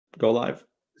go live.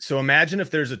 So imagine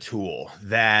if there's a tool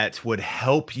that would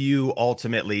help you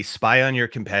ultimately spy on your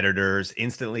competitors,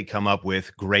 instantly come up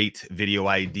with great video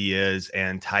ideas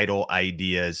and title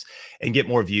ideas and get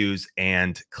more views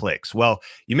and clicks. Well,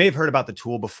 you may have heard about the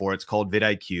tool before. It's called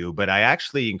VidIQ, but I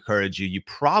actually encourage you, you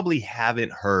probably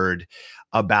haven't heard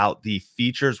about the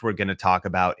features we're going to talk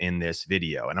about in this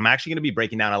video. And I'm actually going to be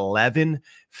breaking down 11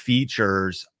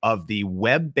 features of the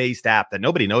web-based app that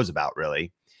nobody knows about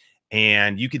really.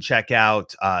 And you can check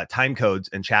out time codes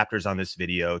and chapters on this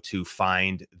video to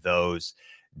find those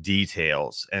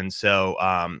details. And so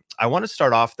I want to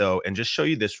start off though and just show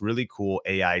you this really cool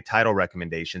AI title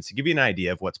recommendations to give you an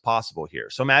idea of what's possible here.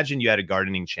 So imagine you had a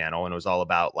gardening channel and it was all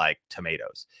about like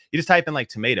tomatoes. You just type in like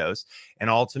tomatoes and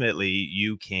ultimately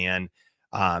you can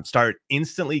start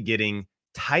instantly getting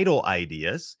title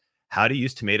ideas. How to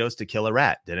use tomatoes to kill a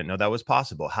rat. Didn't know that was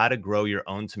possible. How to grow your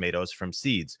own tomatoes from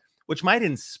seeds, which might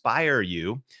inspire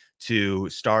you to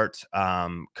start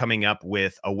coming up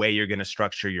with a way you're going to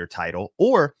structure your title.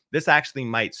 Or this actually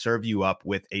might serve you up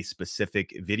with a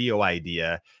specific video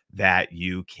idea that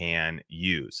you can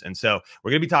use. And so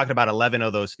we're going to be talking about 11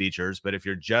 of those features. But if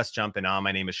you're just jumping on,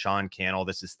 my name is Sean Cannell.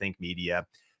 This is Think Media.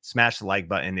 Smash the like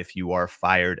button if you are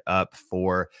fired up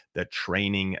for the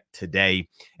training today.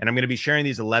 And I'm going to be sharing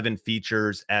these 11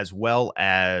 features as well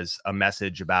as a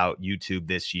message about YouTube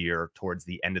this year towards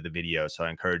the end of the video. So I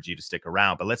encourage you to stick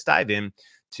around. But let's dive in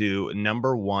to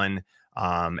number one.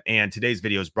 And today's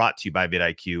video is brought to you by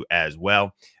VidIQ as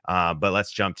well. But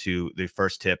let's jump to the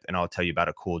first tip and I'll tell you about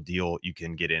a cool deal you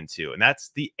can get into. And that's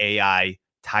the AI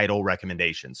title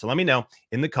recommendation. So let me know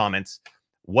in the comments.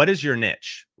 What is your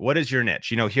niche? What is your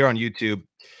niche? You know, here on YouTube,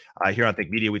 here on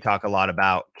Think Media, we talk a lot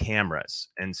about cameras.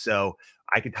 And so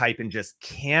I could type in just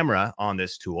camera on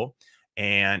this tool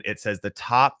and it says the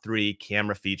top 3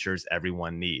 camera features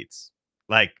everyone needs.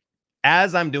 Like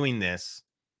as I'm doing this,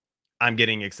 I'm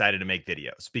getting excited to make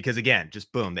videos because again,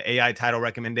 just boom, the AI title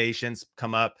recommendations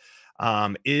come up.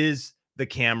 Is the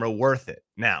camera worth it?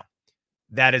 Now,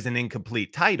 that is an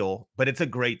incomplete title, but it's a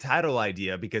great title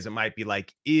idea because it might be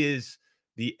like, is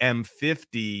the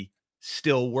M50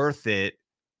 still worth it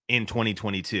in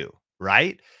 2022,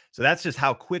 right? So that's just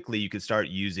how quickly you could start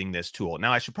using this tool.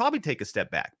 Now, I should probably take a step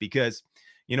back because,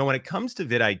 you know, when it comes to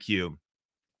VidIQ,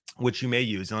 which you may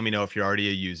use, and let me know if you're already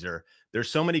a user, there's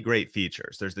so many great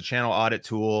features. There's the channel audit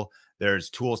tool. There's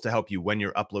tools to help you when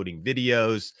you're uploading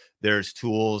videos. There's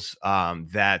tools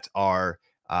that are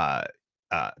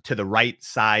to the right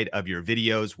side of your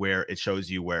videos where it shows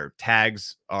you where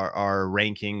tags are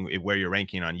ranking, where you're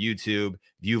ranking on YouTube,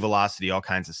 view velocity, all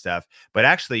kinds of stuff. But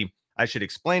actually, I should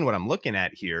explain what I'm looking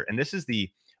at here. And this is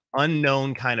the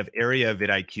unknown kind of area of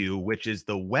VidIQ, which is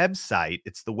the website.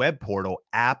 It's the web portal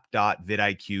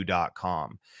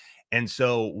app.vidiq.com. And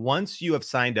so once you have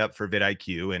signed up for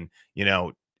VidIQ and, you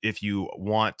know, if you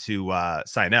want to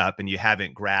sign up and you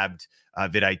haven't grabbed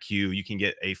VidIQ, you can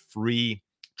get a free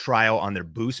trial on their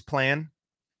boost plan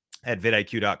at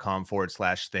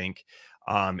vidiq.com/think.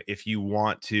 If you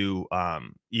want to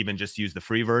even just use the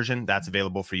free version, that's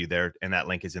available for you there. And that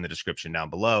link is in the description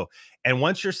down below. And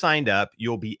once you're signed up,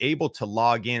 you'll be able to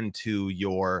log into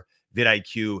your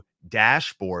VidIQ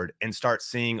dashboard and start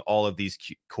seeing all of these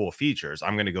cool features.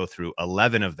 I'm going to go through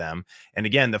 11 of them. And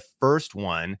again, the first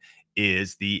one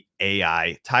is the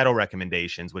AI title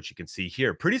recommendations, which you can see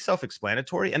here. Pretty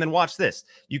self-explanatory. And then watch this.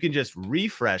 You can just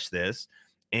refresh this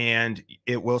and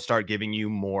it will start giving you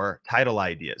more title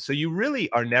ideas. So you really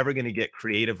are never going to get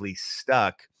creatively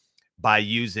stuck by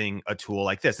using a tool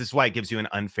like this. This is why it gives you an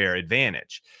unfair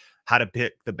advantage. How to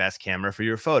pick the best camera for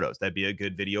your photos. That'd be a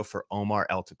good video for Omar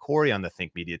El Takori on the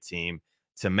Think Media team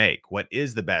to make. What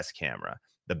is the best camera?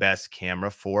 The best camera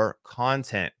for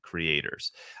content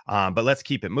creators. But let's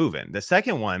keep it moving. The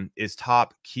second one is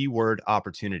top keyword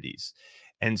opportunities.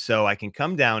 And so I can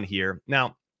come down here.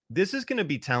 Now, this is going to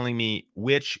be telling me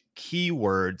which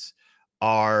keywords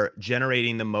are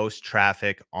generating the most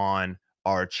traffic on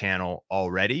our channel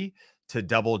already to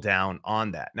double down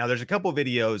on that. Now, there's a couple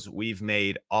videos we've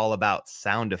made all about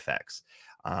sound effects,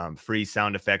 free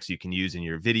sound effects you can use in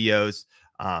your videos,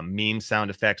 meme sound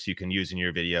effects you can use in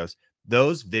your videos.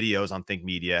 Those videos on Think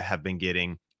Media have been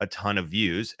getting a ton of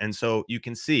views. And so you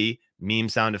can see meme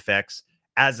sound effects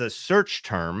as a search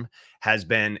term has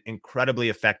been incredibly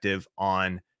effective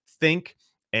on Think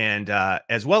and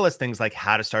as well as things like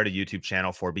how to start a YouTube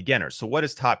channel for beginners. So what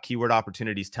is top keyword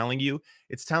opportunities telling you?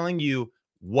 It's telling you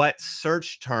what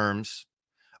search terms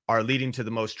are leading to the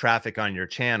most traffic on your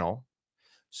channel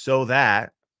so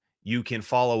that you can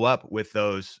follow up with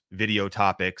those video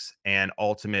topics and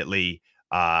ultimately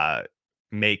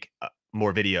make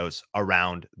more videos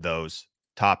around those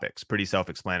topics. Pretty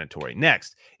self-explanatory.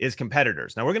 Next is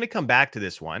competitors. Now we're going to come back to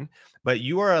this one, but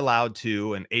you are allowed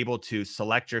to and able to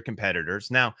select your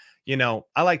competitors. Now,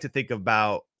 I like to think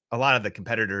about a lot of the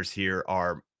competitors here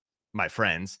are my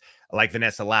friends, like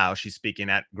Vanessa Lau. She's speaking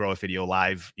at Grow a Video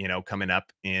Live, coming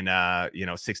up in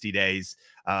 60 days.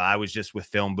 I was just with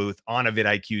Film Booth on a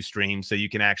VidIQ stream, so you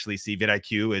can actually see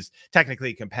VidIQ is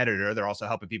technically a competitor. They're also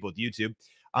helping people with YouTube.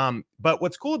 But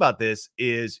what's cool about this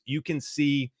is you can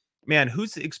see, man,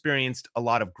 who's experienced a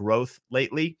lot of growth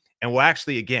lately. And we'll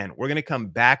actually, again, we're going to come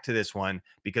back to this one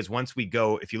because once we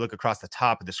go, if you look across the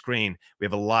top of the screen, we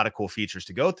have a lot of cool features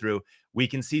to go through. We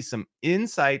can see some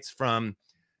insights from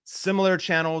similar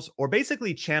channels, or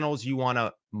basically channels you want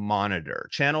to monitor,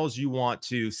 channels you want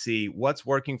to see what's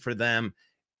working for them.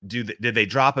 Did they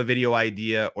drop a video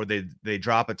idea, or they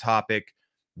drop a topic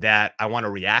that I want to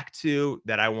react to,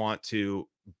 that I want to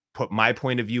put my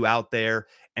point of view out there?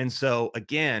 And so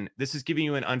again, this is giving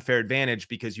you an unfair advantage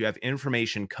because you have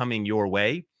information coming your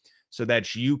way so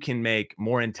that you can make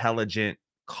more intelligent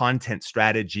content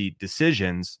strategy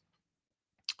decisions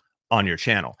on your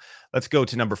channel. Let's go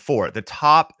to number 4, the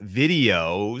top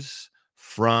videos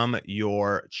from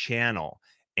your channel.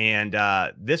 And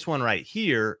this one right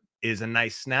here is a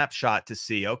nice snapshot to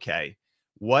see, okay,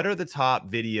 what are the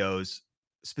top videos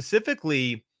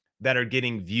specifically that are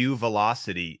getting view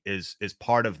velocity is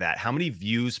part of that. How many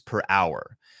views per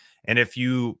hour? And if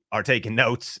you are taking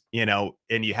notes, and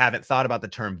you haven't thought about the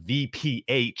term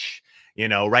VPH,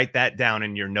 write that down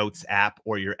in your notes app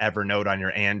or your Evernote on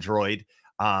your Android,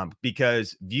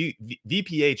 because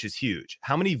VPH is huge.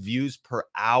 How many views per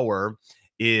hour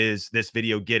is this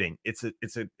video getting? It's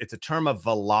a term of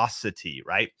velocity,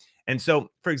 right? And so,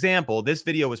 for example, this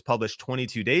video was published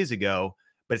 22 days ago,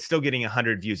 but it's still getting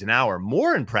 100 views an hour.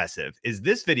 More impressive is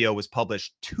this video was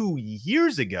published 2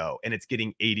 years ago and it's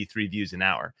getting 83 views an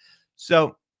hour.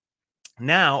 So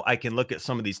now I can look at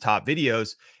some of these top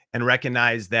videos and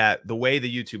recognize that the way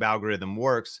the YouTube algorithm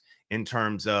works in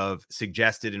terms of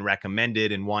suggested and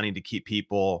recommended and wanting to keep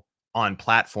people on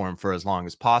platform for as long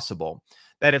as possible,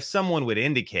 that if someone would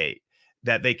indicate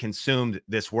that they consumed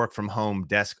this work from home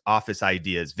desk office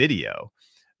ideas video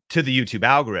to the YouTube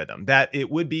algorithm, that it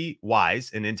would be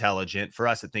wise and intelligent for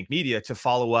us at Think Media to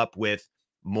follow up with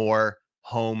more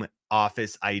home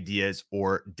office ideas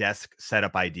or desk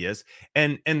setup ideas.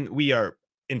 And we are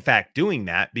in fact doing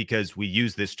that because we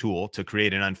use this tool to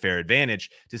create an unfair advantage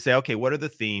to say, okay, what are the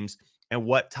themes and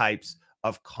what types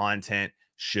of content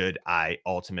should I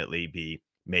ultimately be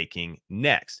making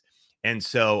next? And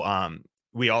so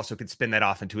we also could spin that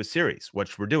off into a series,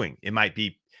 which we're doing. It might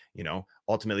be,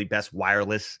 ultimately best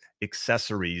wireless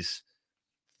accessories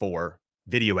for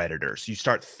video editors. You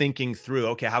start thinking through,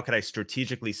 okay, how could I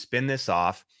strategically spin this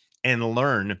off and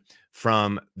learn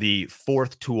from the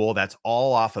 4th tool that's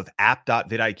all off of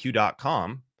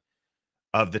app.vidiq.com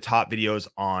of the top videos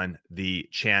on the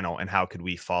channel, and how could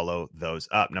we follow those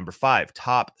up? Number 5,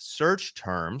 top search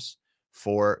terms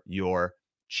for your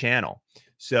channel.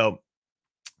 So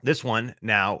this one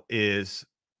now is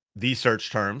the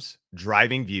search terms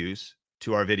driving views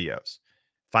to our videos.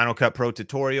 Final Cut Pro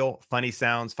tutorial, funny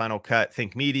sounds, Final Cut,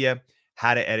 Think Media,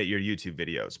 how to edit your YouTube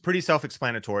videos. Pretty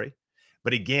self-explanatory,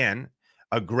 but again,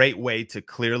 a great way to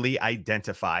clearly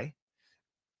identify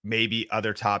maybe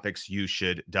other topics you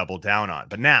should double down on.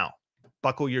 But now,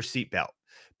 buckle your seatbelt,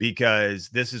 because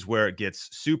this is where it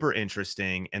gets super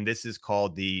interesting, and this is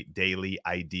called the Daily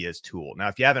Ideas tool. Now,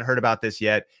 if you haven't heard about this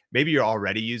yet, maybe you're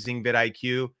already using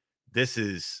VidIQ. This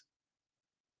is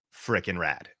freaking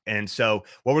rad. And so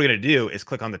what we're going to do is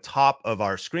click on the top of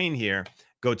our screen here,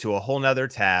 go to a whole nother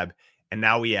tab, and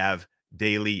now we have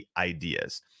Daily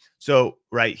Ideas. So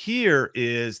right here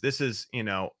this is,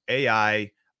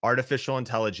 AI, artificial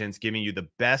intelligence, giving you the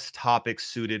best topics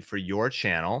suited for your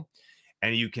channel.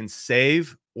 And you can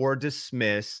save or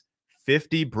dismiss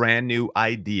 50 brand new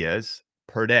ideas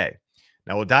per day.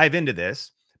 Now we'll dive into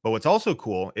this, but what's also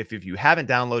cool, if you haven't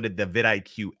downloaded the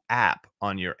VidIQ app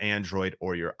on your Android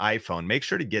or your iPhone, make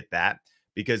sure to get that,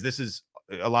 because this is,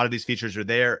 a lot of these features are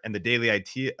there, and the Daily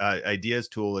Ideas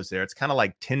tool is there. It's kind of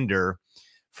like Tinder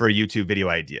for YouTube video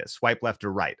ideas. Swipe left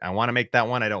or right. I want to make that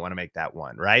one. I don't want to make that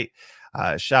one, right?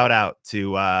 Shout out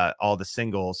to all the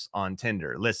singles on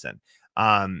Tinder. Listen,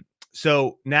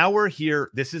 so now we're here.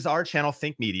 This is our channel,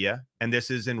 Think Media, and this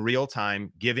is in real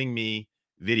time giving me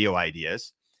video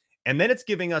ideas. And then it's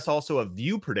giving us also a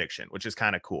view prediction, which is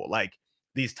kind of cool. Like,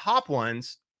 these top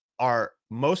ones are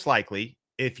most likely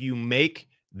if you make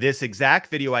this exact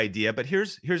video idea, but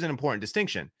here's an important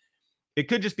distinction. It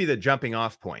could just be the jumping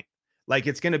off point. Like,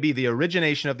 it's going to be the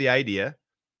origination of the idea.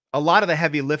 A lot of the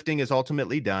heavy lifting is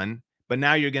ultimately done, but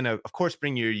now you're going to, of course,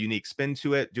 bring your unique spin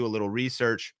to it, do a little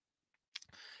research.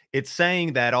 It's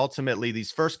saying that ultimately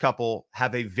these first couple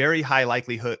have a very high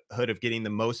likelihood of getting the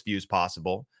most views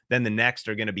possible. Then the next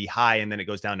are going to be high, and then it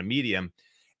goes down to medium.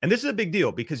 And this is a big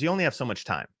deal because you only have so much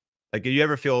time. Like, do you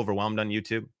ever feel overwhelmed on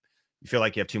YouTube? You feel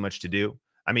like you have too much to do?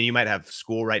 I mean, you might have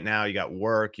school right now, you got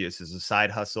work, this is a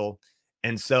side hustle.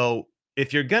 And so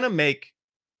if you're going to make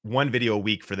one video a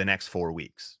week for the next 4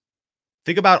 weeks,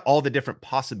 think about all the different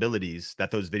possibilities that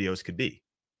those videos could be.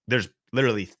 There's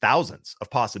literally thousands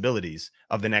of possibilities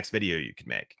of the next video you could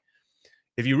make.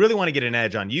 If you really want to get an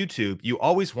edge on YouTube, you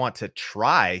always want to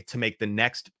try to make the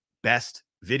next best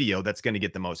video that's going to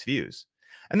get the most views.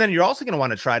 And then you're also going to want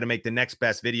to try to make the next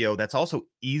best video that's also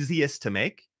easiest to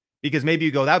make, because maybe you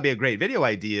go, that would be a great video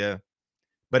idea,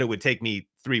 but it would take me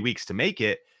 3 weeks to make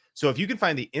it. So if you can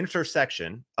find the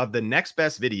intersection of the next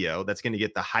best video that's going to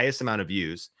get the highest amount of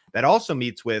views, that also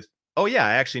meets with, oh yeah,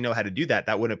 I actually know how to do that,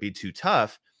 that wouldn't be too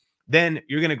tough, then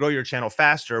you're going to grow your channel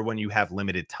faster when you have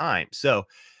limited time. So,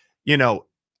 you know,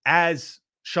 as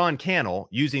Sean Cannell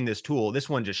using this tool, this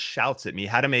one just shouts at me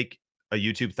how to make a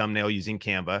YouTube thumbnail using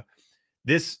Canva.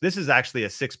 This is actually a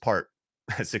 6-part,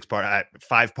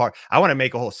 5-part. I want to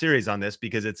make a whole series on this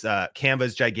because it's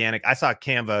Canva's gigantic. I saw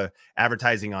Canva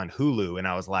advertising on Hulu and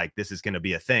I was like, this is going to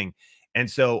be a thing. And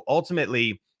so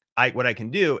ultimately, what I can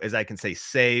do is I can say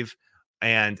save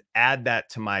and add that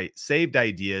to my saved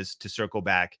ideas to circle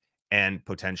back and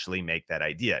potentially make that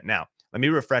idea. Now, let me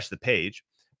refresh the page,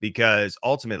 because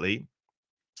ultimately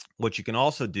what you can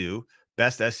also do,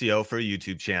 best SEO for a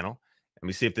YouTube channel. Let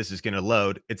me see if this is going to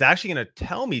load. It's actually going to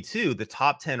tell me too the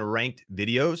top 10 ranked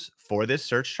videos for this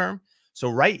search term. So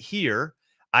right here,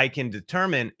 I can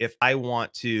determine if I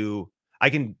want to, I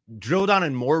can drill down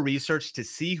in more research to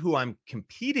see who I'm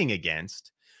competing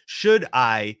against. Should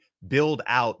I build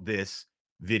out this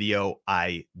video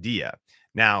idea?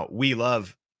 Now, we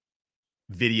love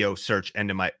video search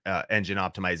engine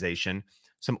optimization.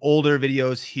 Some older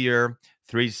videos here,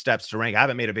 3 steps to rank. I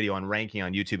haven't made a video on ranking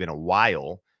on YouTube in a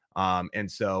while. And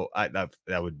so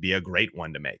that would be a great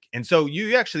one to make. And so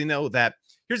you actually know that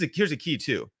here's a key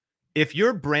too. If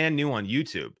you're brand new on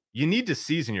YouTube, you need to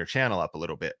season your channel up a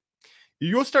little bit.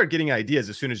 You'll start getting ideas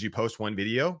as soon as you post one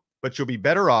video, but you'll be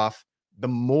better off the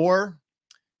more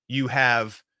you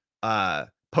have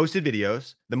posted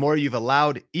videos, the more you've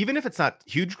allowed, even if it's not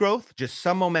huge growth, just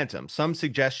some momentum, some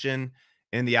suggestion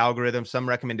in the algorithm, some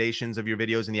recommendations of your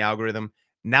videos in the algorithm.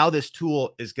 Now this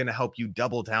tool is going to help you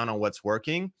double down on what's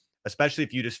working, especially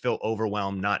if you just feel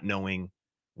overwhelmed not knowing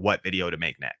what video to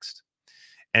make next.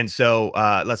 And so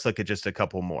let's look at just a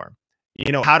couple more.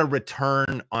 You know, how to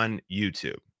return on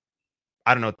YouTube.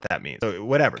 I don't know what that means. So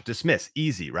whatever, dismiss,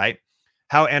 easy, right?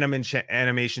 How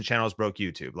animation channels broke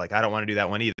YouTube. Like, I don't want to do that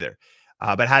one either.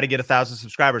 But how to get 1,000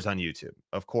 subscribers on YouTube,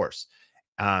 of course.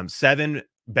 7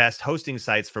 best hosting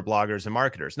sites for bloggers and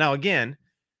marketers. Now, again,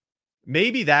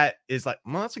 maybe that is like,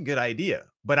 well, that's a good idea,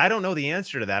 but I don't know the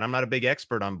answer to that. I'm not a big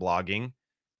expert on blogging.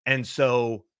 And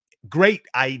so great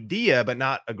idea, but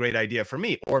not a great idea for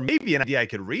me. Or maybe an idea I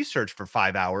could research for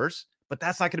 5 hours, but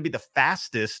that's not going to be the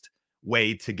fastest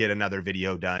way to get another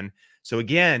video done. So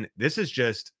again, this is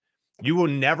just, you will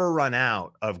never run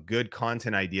out of good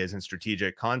content ideas and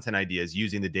strategic content ideas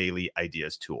using the daily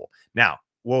ideas tool. Now,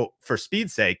 well, for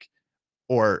speed's sake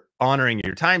or honoring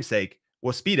your time's sake,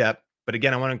 we'll speed up. But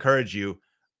again, I want to encourage you.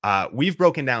 We've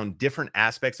broken down different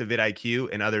aspects of VidIQ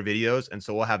in other videos. And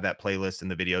so we'll have that playlist in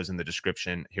the videos in the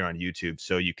description here on YouTube,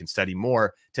 so you can study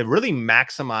more to really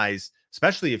maximize,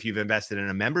 especially if you've invested in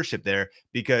a membership there,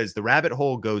 because the rabbit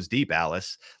hole goes deep,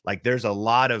 Alice. Like, there's a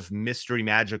lot of mystery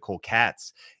magical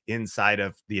cats inside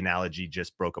of the analogy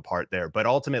just broke apart there. But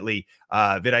ultimately,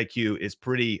 VidIQ is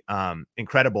pretty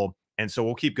incredible. And so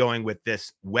we'll keep going with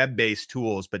this web-based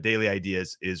tools, but daily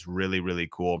ideas is really, really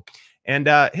cool. And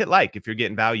hit like if you're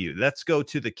getting value. Let's go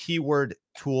to the keyword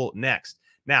tool next.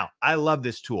 Now, I love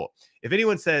this tool. If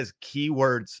anyone says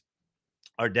keywords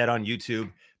are dead on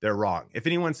YouTube, they're wrong. If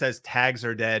anyone says tags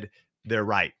are dead, they're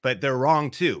right. But they're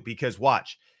wrong too, because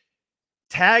watch,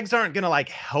 tags aren't going to like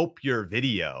help your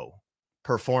video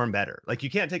perform better. Like,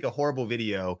 you can't take a horrible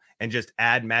video and just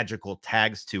add magical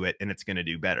tags to it and it's going to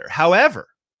do better. However,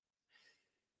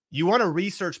 you want to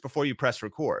research before you press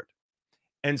record.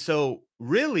 And so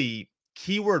really,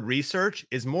 keyword research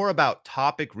is more about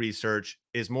topic research,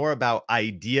 is more about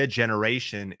idea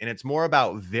generation, and it's more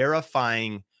about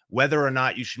verifying whether or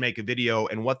not you should make a video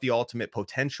and what the ultimate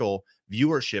potential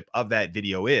viewership of that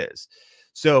video is.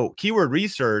 So keyword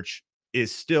research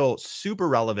is still super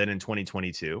relevant in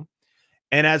 2022.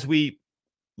 And as we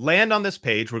land on this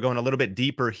page, we're going a little bit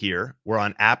deeper here. We're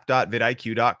on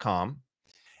app.vidiq.com.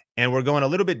 And we're going a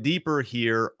little bit deeper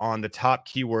here on the top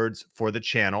keywords for the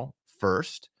channel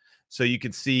first. So you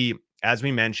can see, as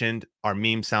we mentioned, our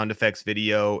meme sound effects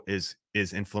video is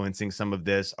influencing some of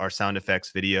this. Our sound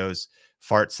effects videos,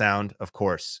 fart sound, of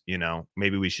course, you know,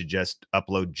 maybe we should just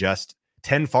upload just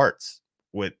 10 farts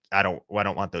with, I don't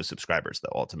want those subscribers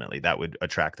though. Ultimately, that would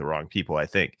attract the wrong people, I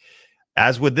think.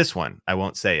 As with this one, I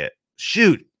won't say it.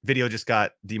 Shoot, video just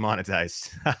got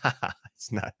demonetized.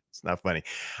 It's not funny.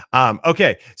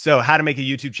 Okay, so how to make a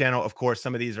YouTube channel. Of course,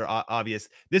 some of these are obvious.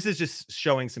 This is just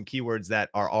showing some keywords that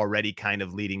are already kind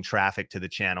of leading traffic to the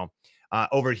channel.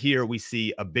 Over here, we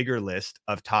see a bigger list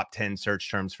of top 10 search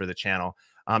terms for the channel.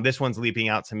 This one's leaping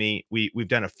out to me. We've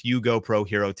done a few GoPro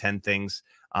Hero 10 things,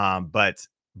 but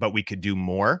we could do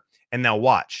more. And now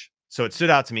watch. So it stood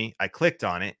out to me. I clicked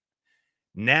on it.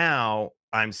 Now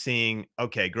I'm seeing,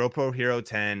 okay, GoPro Hero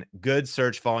 10, good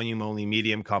search volume, only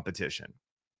medium competition.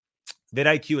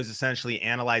 VidIQ is essentially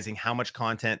analyzing how much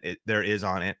content there is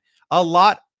on it. A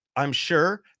lot, I'm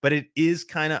sure, but it is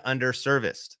kind of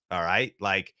underserviced. All right.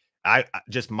 Like I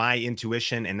just my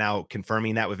intuition and now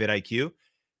confirming that with VidIQ,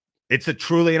 it's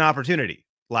truly an opportunity.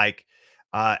 Like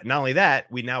not only that,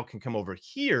 we now can come over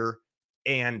here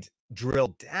and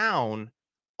drill down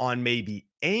on maybe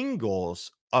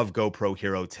angles of GoPro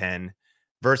Hero 10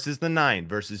 versus the 9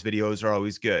 versus videos are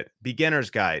always good. Beginner's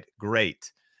guide,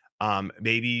 great.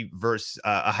 Maybe versus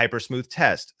a hyper smooth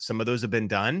test. Some of those have been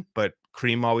done, but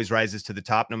cream always rises to the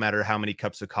top no matter how many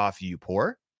cups of coffee you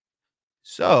pour.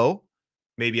 So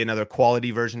maybe another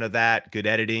quality version of that, good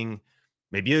editing,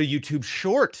 maybe a YouTube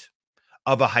short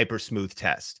of a hyper smooth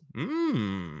test.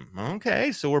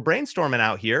 Okay, so we're brainstorming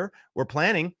out here. We're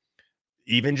planning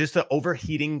even just an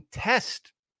overheating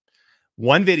test.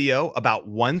 One video about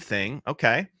one thing.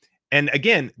 Okay. And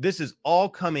again, this is all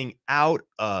coming out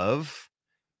of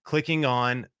clicking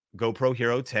on GoPro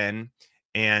Hero 10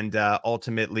 and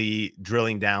ultimately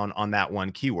drilling down on that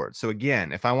one keyword. So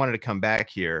again, if I wanted to come back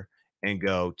here and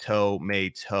go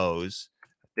tomatoes,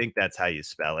 I think that's how you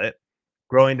spell it.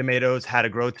 Growing tomatoes, how to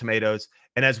grow tomatoes.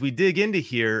 And as we dig into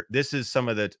here, this is some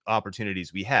of the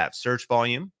opportunities we have. Search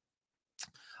volume.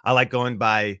 I like going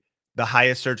by the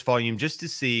highest search volume just to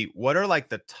see what are like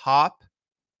the top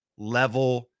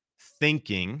level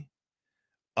thinking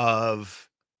of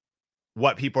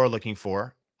what people are looking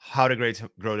for. How to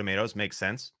grow tomatoes makes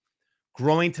sense.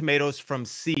 Growing tomatoes from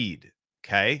seed.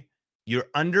 Okay. You're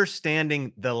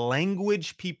understanding the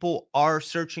language people are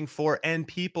searching for, and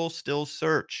people still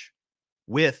search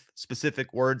with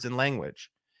specific words and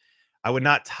language. I would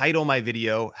not title my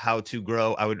video how to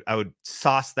grow. I would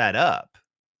sauce that up.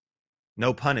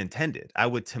 No pun intended. I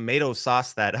would tomato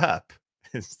sauce that up.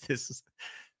 It's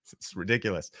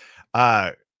ridiculous.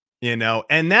 You know,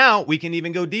 and now we can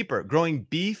even go deeper. Growing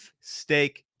beef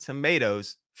steak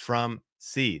tomatoes from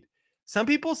seed. Some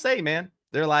people say, man,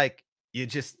 they're like,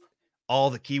 all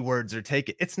the keywords are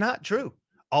taken. It's not true.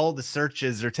 All the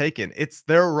searches are taken.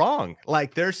 They're wrong.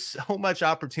 Like there's so much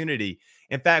opportunity.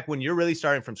 In fact, when you're really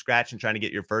starting from scratch and trying to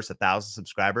get your first 1,000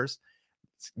 subscribers,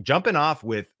 jumping off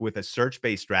with a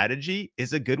search-based strategy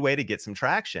is a good way to get some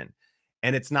traction.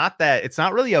 And it's not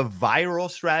really a viral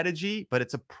strategy, but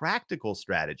it's a practical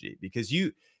strategy because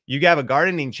you have a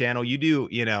gardening channel,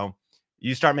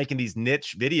 you start making these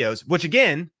niche videos, which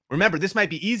again, remember, this might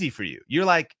be easy for you. You're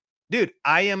like, dude,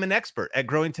 I am an expert at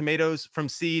growing tomatoes from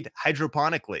seed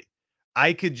hydroponically.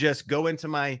 I could just go into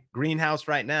my greenhouse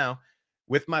right now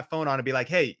with my phone on and be like,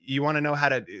 hey, you want to know how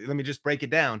to, let me just break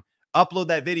it down, upload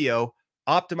that video,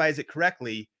 optimize it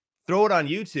correctly, throw it on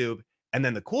YouTube. And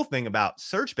then the cool thing about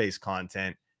search-based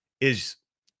content is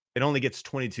it only gets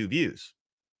 22 views.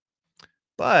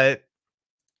 But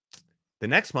the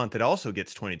next month, it also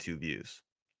gets 22 views.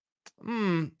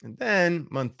 And then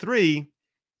month 3, it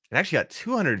actually got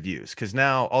 200 views because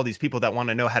now all these people that want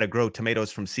to know how to grow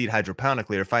tomatoes from seed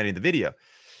hydroponically are finding the video.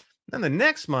 Then the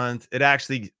next month, it gets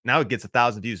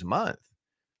 1,000 views a month.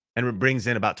 And it brings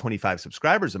in about 25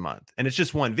 subscribers a month. And it's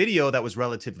just one video that was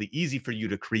relatively easy for you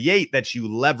to create, that you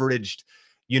leveraged,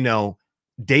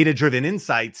 data-driven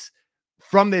insights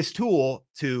from this tool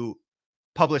to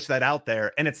publish that out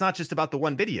there. And it's not just about the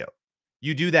one video.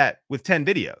 You do that with 10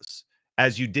 videos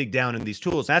as you dig down in these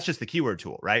tools. That's just the keyword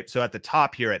tool, right? So at the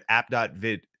top here at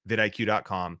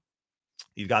app.vidiq.com,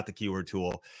 you've got the keyword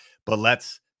tool, but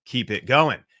let's keep it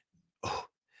going. Oh,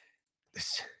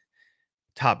 this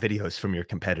top videos from your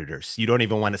competitors. You don't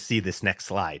even want to see this next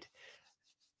slide,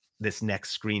 this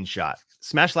next screenshot.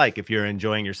 Smash like if you're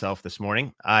enjoying yourself this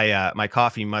morning. My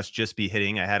coffee must just be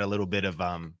hitting. I had a little bit of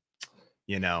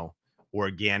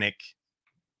organic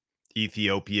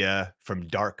Ethiopia, from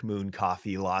Dark Moon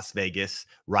Coffee, Las Vegas,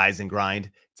 Rise and Grind.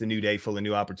 It's a new day full of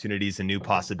new opportunities and new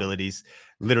possibilities.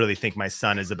 Literally think my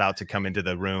son is about to come into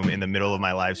the room in the middle of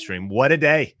my live stream. What a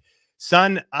day.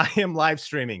 Son, I am live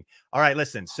streaming. All right,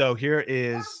 listen. So here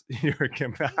is your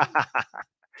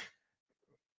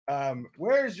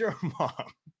where's your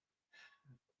mom?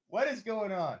 What is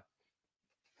going on?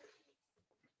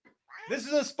 This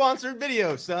is a sponsored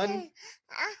video, son.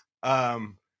 All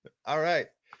right.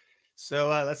 So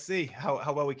let's see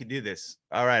how well we can do this.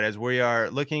 All right, as we are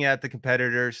looking at the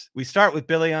competitors, we start with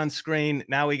Billy on screen.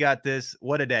 Now we got this.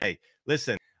 What a day.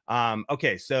 Listen,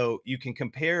 okay, so you can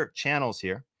compare channels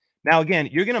here. Now, again,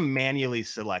 you're going to manually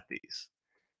select these.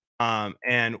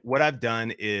 And what I've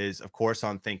done is, of course,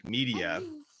 on Think Media,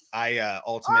 I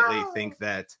ultimately think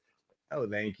that, oh,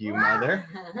 thank you, mother.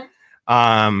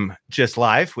 Just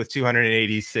live with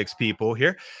 286 people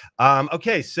here.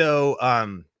 Okay, so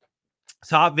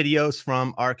top videos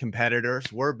from our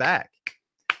competitors. We're back.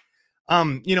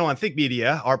 You know, on Think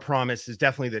Media, our promise is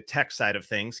definitely the tech side of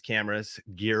things, cameras,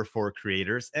 gear for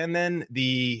creators, and then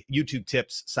the YouTube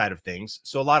tips side of things.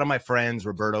 So a lot of my friends,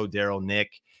 Roberto, Daryl,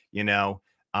 Nick, you know,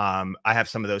 I have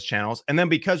some of those channels. And then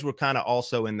because we're kind of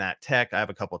also in that tech, I have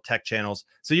a couple of tech channels.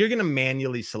 So you're going to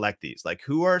manually select these. Like,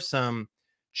 who are some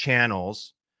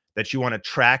channels that you want to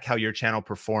track how your channel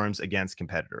performs against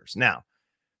competitors? Now,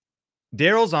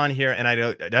 Daryl's on here, and I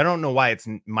don't know why it's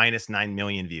minus 9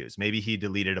 million views. Maybe he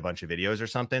deleted a bunch of videos or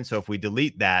something. So if we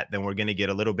delete that, then we're going to get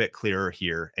a little bit clearer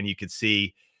here. And you could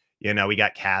see, you know, we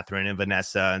got Catherine and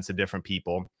Vanessa and some different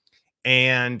people.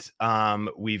 And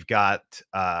we've got,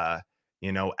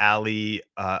 you know, Ali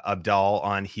Abdal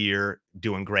on here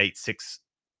doing great,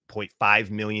 6.5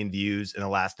 million views in the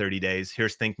last 30 days.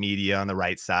 Here's Think Media on the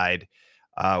right side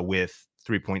with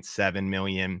 3.7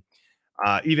 million.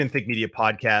 Even Think Media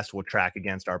podcast will track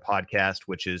against our podcast,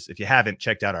 which is, if you haven't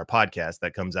checked out our podcast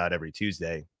that comes out every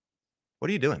Tuesday, what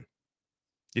are you doing?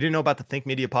 You didn't know about the Think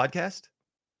Media podcast?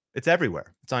 It's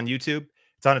everywhere. It's on YouTube.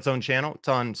 It's on its own channel. It's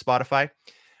on Spotify.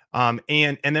 And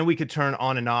then we could turn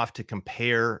on and off to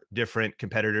compare different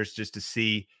competitors just to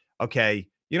see, okay,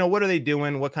 you know, what are they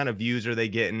doing? What kind of views are they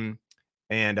getting?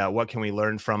 And what can we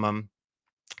learn from them?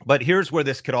 But here's where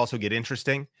this could also get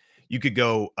interesting. You could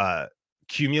go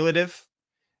cumulative.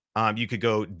 You could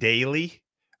go daily.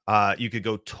 You could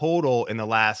go total in the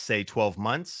last, say, 12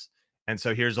 months. And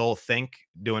so here's old Think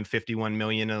doing 51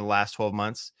 million in the last 12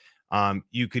 months.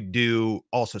 You could do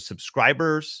also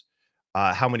subscribers,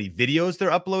 how many videos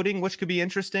they're uploading, which could be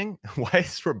interesting. Why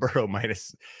is Roberto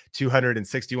minus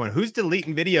 261? Who's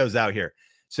deleting videos out here?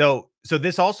 So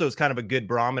this also is kind of a good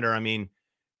barometer. I mean,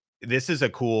 this is a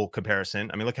cool comparison.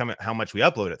 I mean, look how much we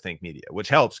upload at Think Media, which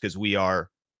helps because we are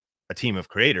a team of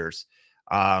creators.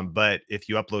 But if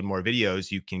you upload more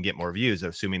videos, you can get more views,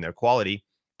 assuming they're quality,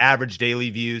 average daily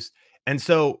views. And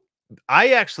so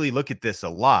I actually look at this a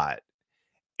lot.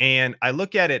 And I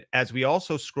look at it as we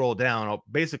also scroll down. I'll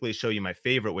basically show you my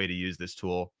favorite way to use this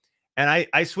tool. And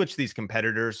I switch these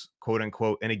competitors, quote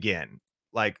unquote. And again,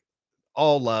 like,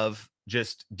 all love,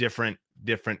 just different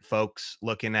folks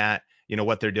looking at, you know,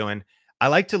 what they're doing. I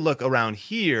like to look around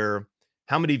here.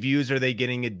 How many views are they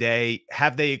getting a day?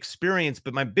 Have they experienced?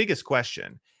 But my biggest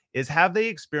question is, have they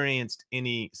experienced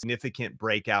any significant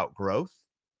breakout growth,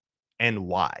 and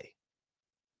why?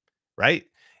 Right.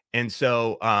 And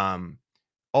so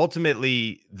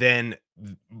ultimately, then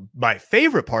my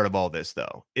favorite part of all this,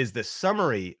 though, is the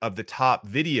summary of the top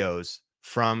videos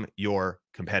from your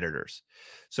competitors.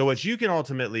 So what you can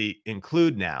ultimately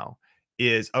include now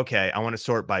is, okay, I want to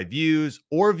sort by views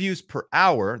or views per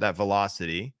hour, that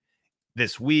velocity,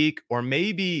 this week or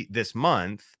maybe this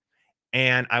month.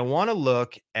 And I want to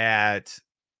look at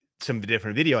some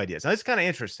different video ideas. Now, it's kind of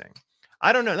interesting.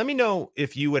 I don't know. Let me know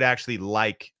if you would actually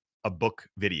like a book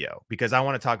video, because I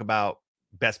want to talk about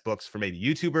best books for maybe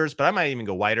YouTubers, but I might even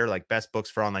go wider, like best books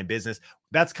for online business.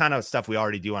 That's kind of stuff we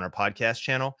already do on our podcast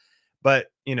channel. But,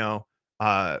 you know,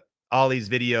 Ollie's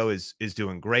video is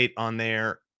doing great on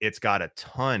there. It's got a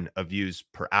ton of views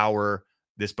per hour.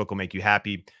 This book will make you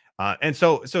happy. And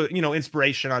so, you know,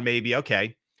 inspiration on maybe,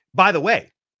 okay, by the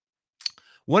way,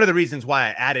 one of the reasons why I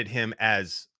added him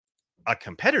as a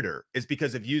competitor is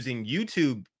because of using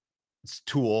YouTube's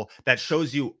tool that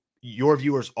shows you your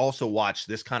viewers also watch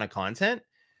this kind of content.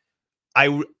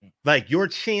 I like your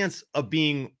chance of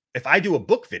being, if I do a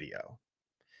book video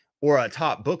or a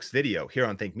top books video here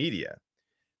on Think Media,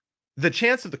 the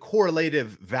chance of the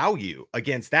correlative value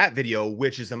against that video,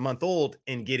 which is a month old,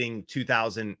 and getting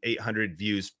 2,800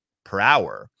 views per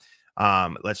hour.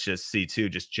 Let's just see too,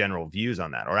 just general views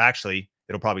on that, or actually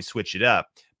it'll probably switch it up.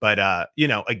 But, you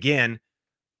know, again,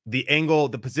 the angle,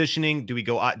 the positioning. Do we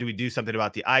do something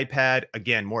about the iPad?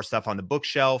 Again, more stuff on the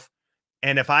bookshelf.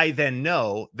 And if I then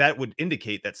know, that would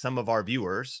indicate that some of our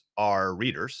viewers are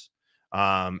readers,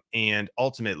 and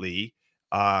ultimately,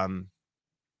 um,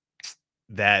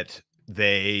 that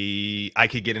I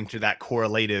could get into that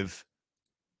correlative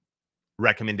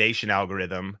recommendation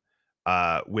algorithm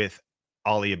with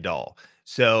Ali Abdal.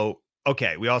 So,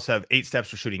 okay, we also have 8 steps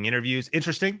for shooting interviews.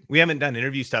 Interesting. We haven't done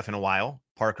interview stuff in a while.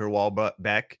 Parker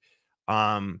Walbeck.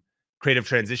 Um, creative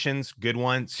transitions, good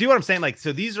one. See what I'm saying? Like,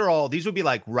 so these would be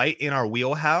like right in our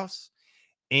wheelhouse,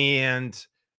 and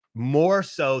more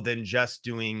so than just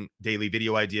doing daily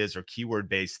video ideas or keyword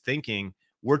based thinking.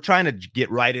 We're trying to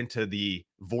get right into the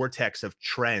vortex of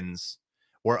trends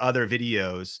or other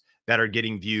videos that are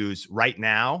getting views right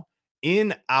now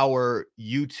in our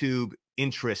YouTube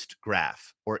interest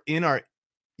graph or in our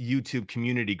YouTube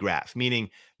community graph, meaning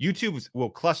YouTube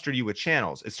will cluster you with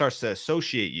channels. It starts to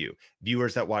associate you.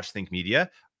 Viewers that watch Think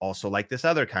Media also like this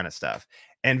other kind of stuff.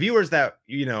 And viewers that,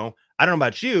 I don't know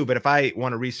about you, but if I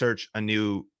want to research a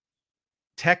new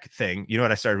tech thing, you know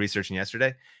what I started researching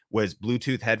yesterday was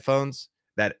Bluetooth headphones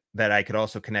that I could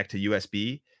also connect to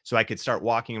USB, so I could start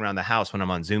walking around the house when I'm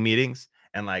on Zoom meetings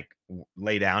and like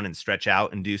lay down and stretch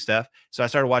out and do stuff. So I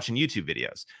started watching YouTube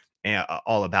videos and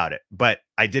all about it. But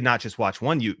I did not just watch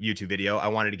one YouTube video. I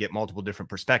wanted to get multiple different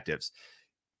perspectives,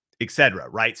 etc.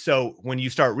 Right? So when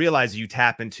you start realizing you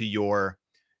tap into your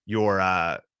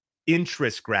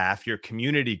interest graph, your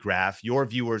community graph, your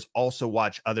viewers also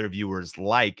watch other viewers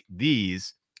like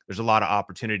these. There's a lot of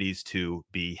opportunities to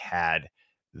be had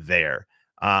there.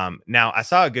 Now, I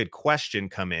saw a good question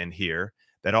come in here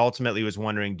that ultimately was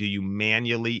wondering, do you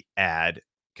manually add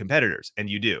competitors? And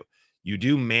you do. You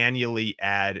do manually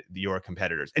add your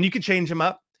competitors, and you can change them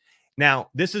up.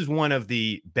 Now, this is one of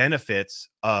the benefits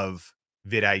of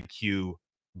vidIQ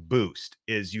Boost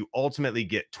is you ultimately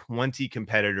get 20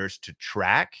 competitors to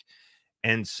track.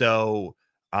 And so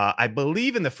I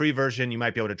believe in the free version, you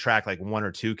might be able to track like 1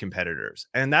 or 2 competitors.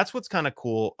 And that's what's kind of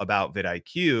cool about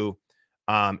vidIQ,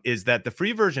 is that the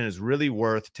free version is really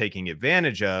worth taking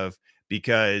advantage of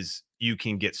because you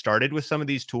can get started with some of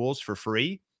these tools for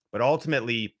free. But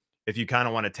ultimately, if you kind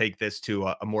of want to take this to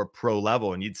a more pro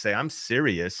level and you'd say, I'm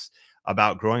serious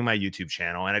about growing my YouTube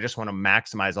channel and I just want to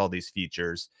maximize all these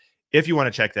features. If you want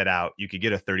to check that out, you could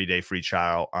get a 30-day free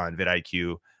trial on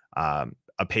vidIQ,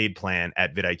 a paid plan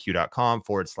at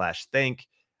vidiq.com/think.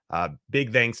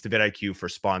 Big thanks to vidIQ for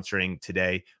sponsoring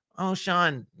today. Oh,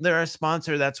 Sean, they're a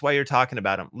sponsor. That's why you're talking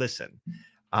about them. Listen,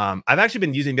 I've actually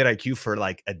been using vidIQ for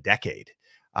like a decade.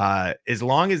 As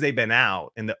long as they've been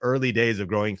out in the early days of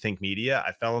growing Think Media,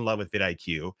 I fell in love with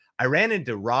vidIQ. I ran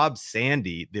into Rob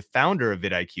Sandy, the founder of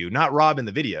vidIQ, not Rob in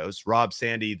the videos, Rob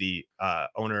Sandy, the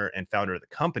owner and founder of the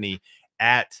company,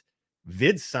 at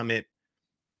Vid Summit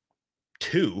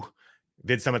 2.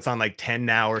 Vid Summit's on like 10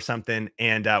 now or something.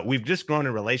 And we've just grown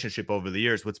a relationship over the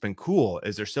years. What's been cool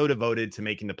is they're so devoted to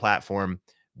making the platform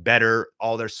better,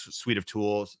 all their suite of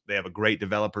tools. They have a great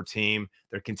developer team.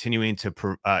 They're continuing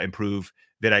to improve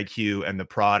vidIQ and the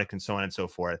product and so on and so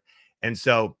forth. And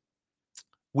so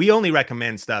we only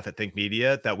recommend stuff at Think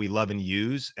Media that we love and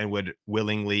use and would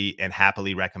willingly and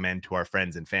happily recommend to our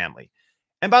friends and family.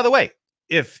 And by the way,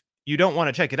 if you don't want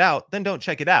to check it out, then don't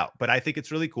check it out. But I think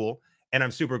it's really cool. And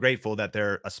I'm super grateful that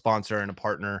they're a sponsor and a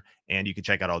partner. And you can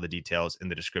check out all the details in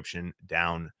the description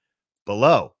down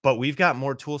below. But we've got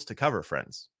more tools to cover,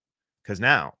 friends, because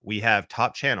now we have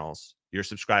top channels your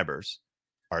subscribers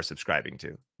are subscribing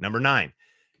to. Number nine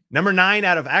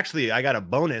out of, actually, I got a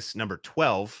bonus, number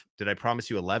 12. Did I promise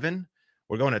you 11?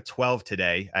 We're going to 12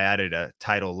 today. I added a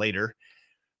title later.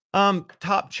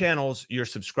 Top channels your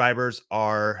subscribers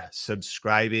are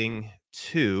subscribing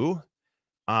to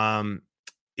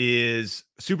is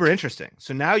super interesting.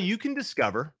 So now you can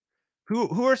discover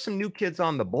who are some new kids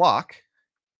on the block,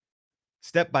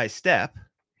 step by step,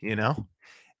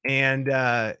 and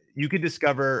you could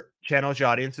discover channels your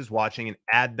audience is watching and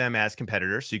add them as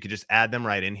competitors. So you could just add them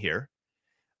right in here.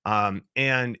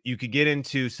 And you could get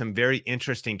into some very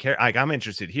interesting like I'm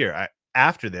interested here.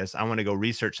 After this, I want to go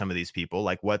research some of these people.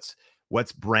 Like what's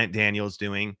Brent Daniels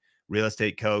doing, real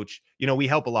estate coach. We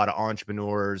help a lot of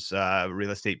entrepreneurs,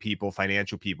 real estate people,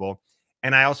 financial people.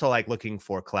 And I also like looking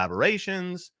for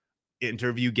collaborations,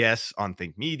 interview guests on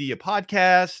Think Media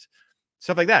podcast,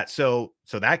 stuff like that. So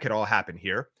that could all happen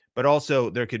here. But also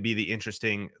there could be the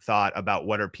interesting thought about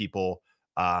what are people,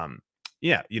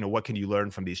 what can you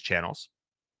learn from these channels?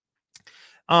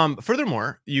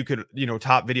 Furthermore, you could,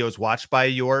 top videos watched by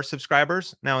your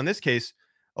subscribers. Now, in this case,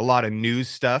 a lot of news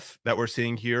stuff that we're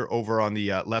seeing here over on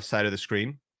the left side of the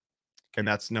screen. and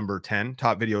that's number 10,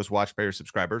 top videos watched by your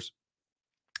subscribers.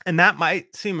 And that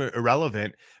might seem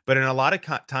irrelevant, but in a lot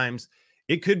of times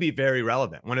it could be very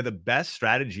relevant. One of the best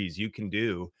strategies you can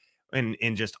do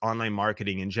in just online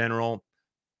marketing in general,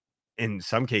 in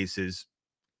some cases,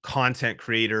 content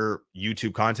creator,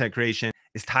 YouTube content creation,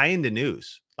 is tie into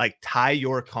news. Like tie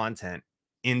your content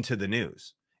into the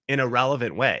news in a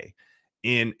relevant way.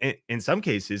 In some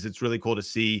cases, it's really cool to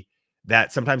see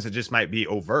that sometimes it just might be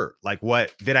overt, like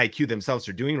what vidIQ themselves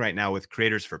are doing right now with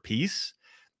Creators for Peace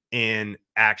and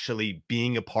actually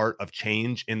being a part of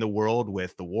change in the world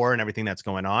with the war and everything that's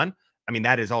going on. I mean,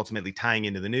 that is ultimately tying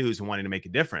into the news and wanting to make a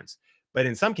difference. But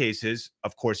in some cases,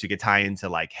 of course, you could tie into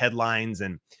like headlines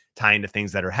and tie into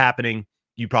things that are happening.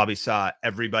 You probably saw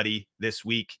everybody this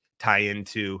week tie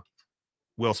into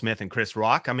Will Smith and Chris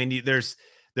Rock. I mean, there's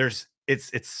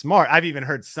it's smart. I've even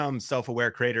heard some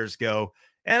self-aware creators go,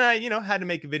 and I, had to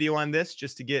make a video on this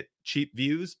just to get cheap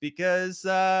views because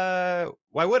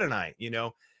why wouldn't I?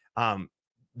 Um,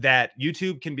 that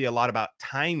YouTube can be a lot about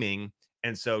timing.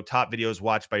 And so top videos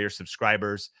watched by your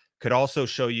subscribers could also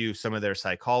show you some of their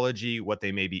psychology, what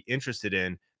they may be interested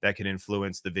in that can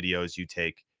influence the videos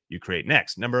you create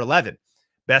next. Number 11,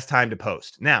 best time to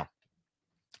post. Now,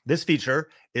 this feature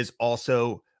is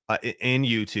also in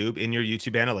YouTube, in your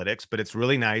YouTube analytics, but it's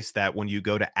really nice that when you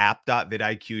go to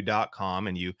app.vidiq.com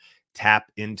and you tap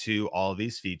into all of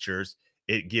these features,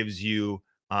 it gives you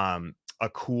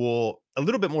a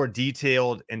little bit more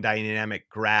detailed and dynamic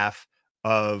graph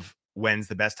of when's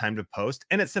the best time to post,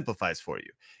 and it simplifies for you.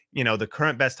 The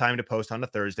current best time to post on a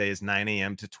Thursday is 9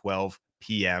 a.m. to 12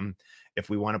 p.m. if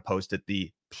we want to post at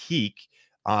the peak.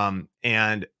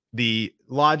 And the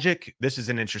logic, this is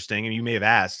an interesting, and you may have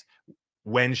asked,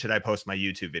 when should I post my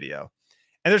YouTube video?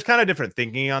 And there's kind of different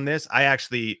thinking on this. I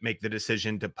actually make the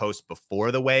decision to post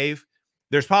before the wave.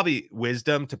 There's probably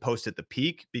wisdom to post at the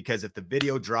peak because if the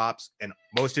video drops and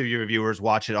most of your viewers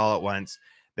watch it all at once,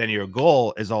 then your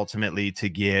goal is ultimately to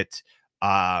get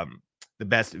the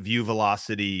best view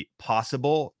velocity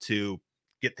possible to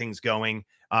get things going.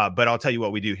 But I'll tell you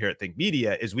what we do here at Think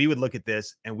Media is we would look at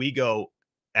this and we go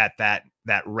at that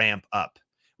ramp up.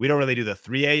 We don't really do the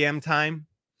 3 a.m. time.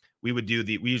 We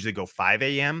usually go 5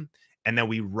 a.m. and then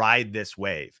we ride this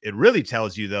wave. It really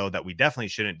tells you though that we definitely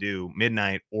shouldn't do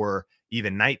midnight or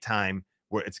even nighttime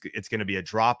where it's going to be a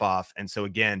drop off. And so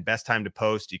again, best time to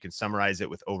post, you can summarize it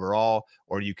with overall,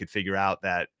 or you could figure out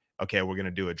that, okay, we're going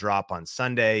to do a drop on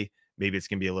Sunday. Maybe it's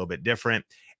going to be a little bit different.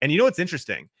 And what's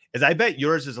interesting is I bet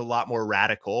yours is a lot more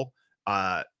radical.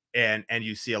 And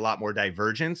you see a lot more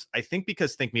divergence. I think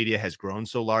because Think Media has grown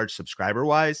so large subscriber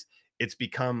wise, it's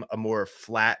become a more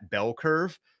flat bell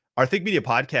curve. Our Think Media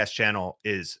podcast channel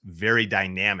is very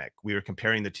dynamic. We were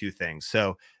comparing the two things.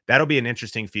 So that'll be an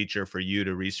interesting feature for you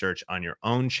to research on your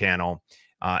own channel.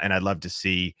 And I'd love to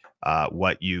see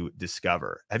what you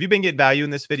discover. Have you been getting value in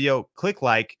this video? Click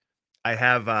like. I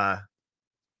have a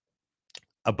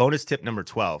bonus tip number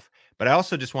 12. But I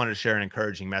also just wanted to share an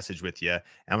encouraging message with you.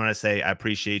 I'm going to say I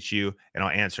appreciate you, and I'll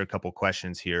answer a couple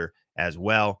questions here as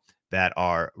well that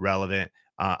are relevant.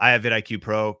 I have vidIQ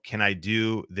Pro. Can I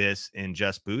do this in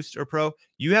just Boost or Pro?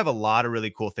 You have a lot of really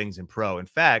cool things in Pro. In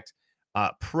fact,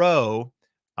 Pro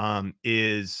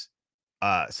is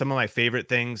some of my favorite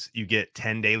things. You get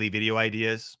 10 daily video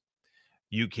ideas.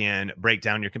 You can break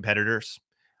down your competitors.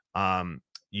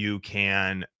 You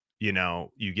can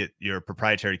you get your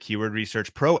proprietary keyword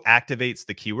research. Pro activates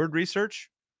the keyword research.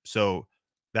 So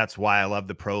that's why I love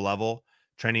the Pro level.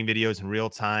 Trending videos in real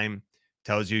time,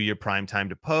 tells you your prime time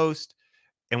to post.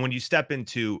 And when you step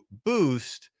into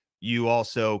Boost, you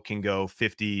also can go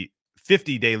 50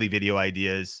 daily video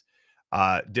ideas,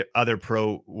 other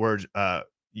Pro word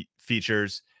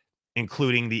features,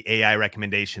 including the AI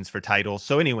recommendations for titles.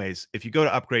 So anyways, if you go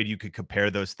to upgrade, you could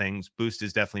compare those things. Boost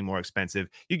is definitely more expensive.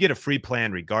 You get a free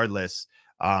plan regardless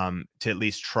to at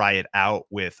least try it out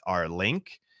with our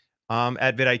link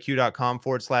at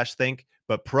vidiq.com/think.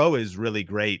 But Pro is really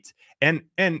great. And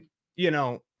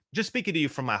just speaking to you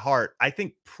from my heart, I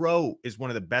think Pro is one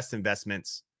of the best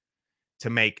investments to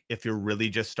make if you're really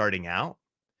just starting out.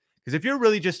 Because if you're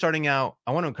really just starting out,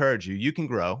 I want to encourage you, you can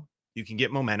grow, you can get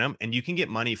momentum, and you can get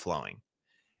money flowing.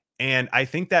 And I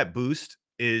think that Boost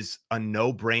is a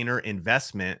no-brainer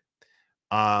investment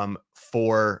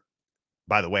for,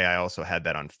 by the way, I also had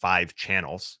that on 5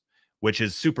 channels, which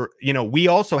is super, we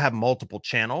also have multiple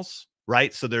channels,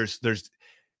 right? So there's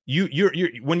you're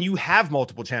when you have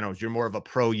multiple channels, you're more of a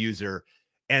pro user,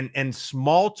 and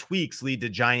small tweaks lead to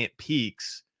giant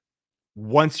peaks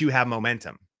once you have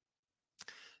momentum.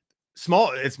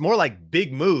 It's more like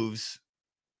big moves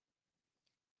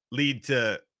lead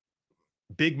to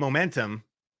big momentum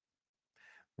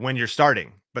when you're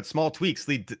starting, but small tweaks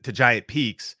lead to giant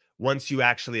peaks once you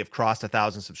actually have crossed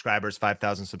 1,000 subscribers,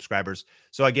 5,000 subscribers.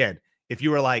 So again, if you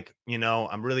were like,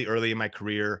 I'm really early in my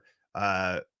career,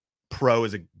 uh, pro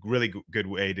is a really good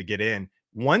way to get in.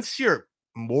 Once you're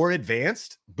more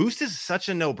advanced, Boost is such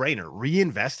a no-brainer.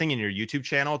 Reinvesting in your YouTube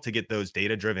channel to get those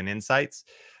data-driven insights,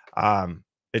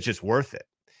 it's just worth it.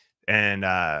 And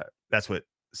that's what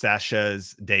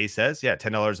Sasha's Day says. Yeah,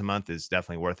 $10 a month is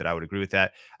definitely worth it. I would agree with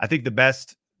that. I think the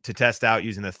best to test out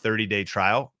using the 30-day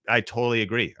trial. I totally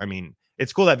agree. I mean,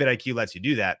 it's cool that VidIQ lets you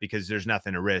do that because there's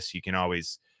nothing to risk. You can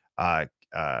always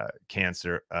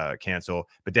cancel.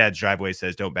 But Dad's Driveway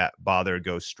says don't bother,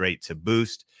 go straight to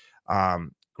Boost.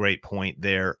 Great point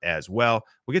there as well.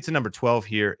 We'll get to number 12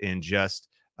 here in just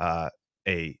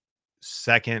a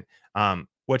second.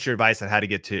 What's your advice on how to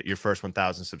get to your first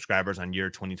 1,000 subscribers on year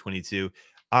 2022?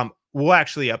 We'll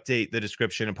actually update the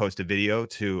description and post a video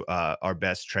to our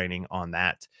best training on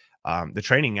that. The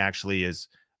training actually is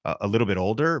a little bit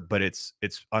older, but it's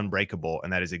unbreakable,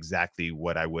 and that is exactly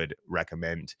what I would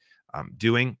recommend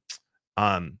doing.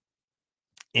 And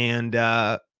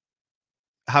how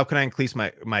can I increase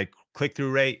my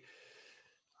click-through rate?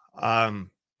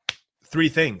 Three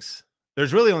things.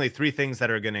 There's really only three things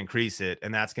that are going to increase it,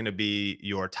 and that's going to be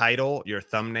your title, your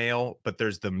thumbnail, but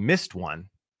there's the missed one,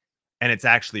 and it's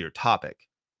actually your topic.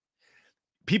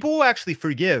 People will actually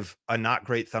forgive a not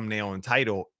great thumbnail and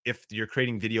title if you're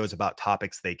creating videos about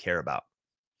topics they care about.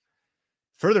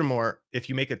 Furthermore, if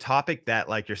you make a topic that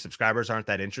like your subscribers aren't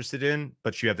that interested in,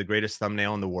 but you have the greatest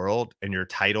thumbnail in the world and your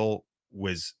title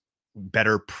was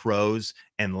better prose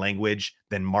and language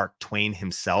than Mark Twain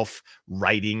himself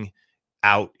writing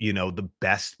out, the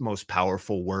best, most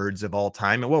powerful words of all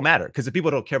time, it won't matter because if people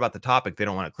don't care about the topic, they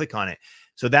don't want to click on it.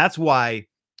 So that's why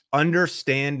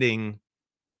understanding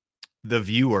the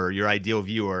viewer, your ideal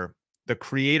viewer, the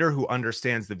creator who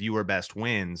understands the viewer best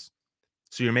wins.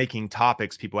 So you're making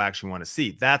topics people actually want to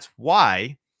see. That's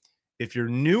why if you're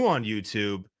new on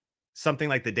YouTube, something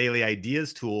like the Daily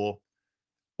Ideas tool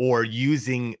or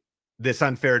using this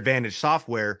Unfair Advantage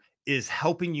software is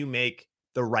helping you make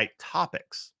the right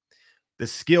topics. The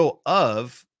skill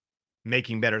of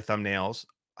making better thumbnails,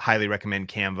 highly recommend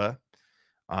Canva.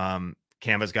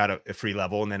 Canva's got a free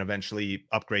level and then eventually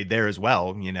upgrade there as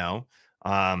well.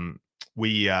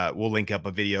 We'll link up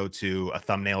a video to a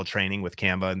thumbnail training with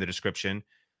Canva in the description.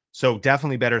 So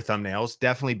definitely better thumbnails,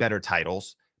 definitely better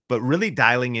titles, but really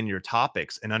dialing in your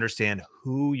topics and understand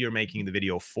who you're making the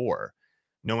video for,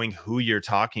 knowing who you're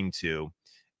talking to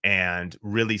and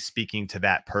really speaking to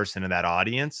that person and that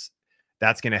audience.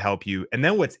 That's going to help you. And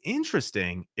then what's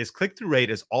interesting is click-through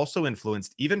rate is also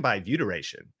influenced even by view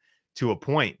duration to a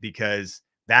point, because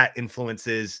that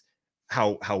influences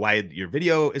how wide your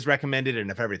video is recommended. And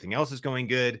if everything else is going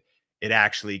good, it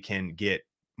actually can get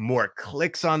more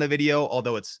clicks on the video.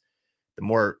 Although it's the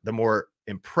more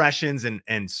impressions and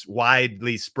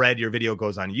widely spread your video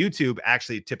goes on YouTube,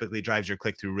 actually typically drives your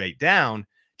click-through rate down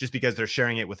just because they're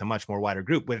sharing it with a much more wider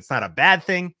group. But it's not a bad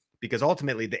thing, because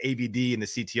ultimately the AVD and the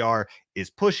CTR is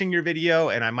pushing your video.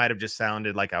 And I might have just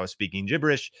sounded like I was speaking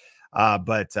gibberish,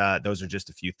 but those are just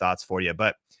a few thoughts for you.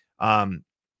 But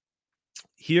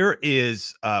here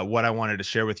is what I wanted to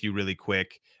share with you really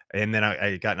quick. And then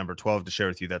I got number 12 to share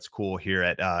with you. That's cool here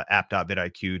at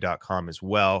app.vidiq.com as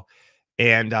well.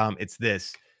 And it's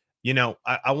this,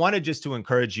 I wanted just to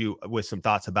encourage you with some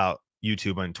thoughts about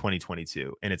YouTube in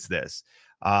 2022. And it's this.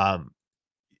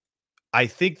 I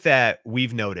think that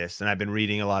we've noticed, and I've been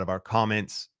reading a lot of our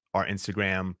comments, our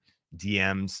Instagram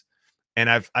DMs, and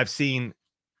I've seen,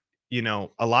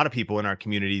 a lot of people in our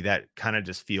community that kind of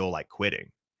just feel like quitting.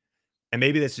 And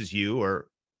maybe this is you, or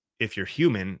if you're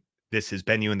human, this has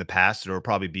been you in the past, or it'll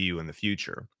probably be you in the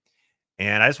future.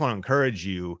 And I just want to encourage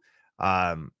you,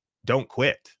 don't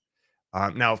quit.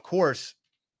 Now, of course,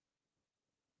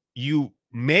 you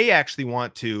may actually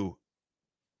want to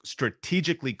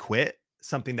strategically quit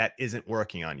something that isn't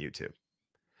working on YouTube.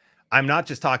 I'm not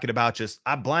just talking about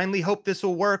I blindly hope this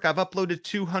will work. I've uploaded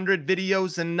 200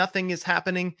 videos and nothing is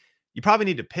happening. You probably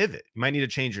need to pivot. You might need to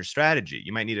change your strategy.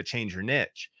 You might need to change your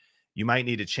niche. You might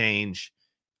need to change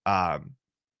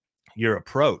your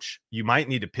approach. You might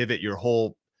need to pivot your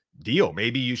whole deal.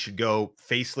 Maybe you should go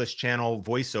faceless channel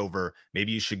voiceover.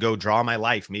 Maybe you should go draw my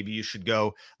life. Maybe you should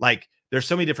go there's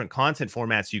so many different content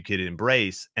formats you could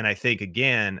embrace. And I think,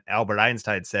 again, Albert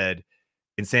Einstein said,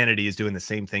 insanity is doing the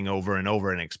same thing over and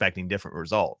over and expecting different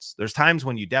results. There's times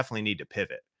when you definitely need to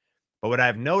pivot. But what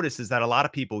I've noticed is that a lot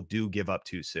of people do give up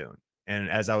too soon. And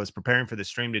as I was preparing for the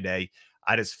stream today,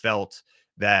 I just felt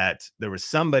that there was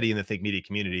somebody in the Think Media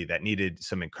community that needed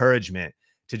some encouragement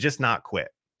to just not quit.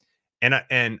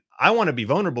 And I want to be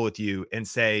vulnerable with you and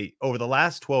say, over the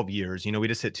last 12 years, we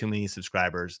just hit 2 million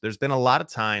subscribers. There's been a lot of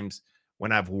times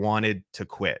when I've wanted to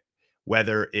quit,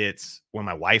 whether it's when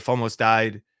my wife almost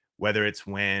died, whether it's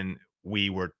when we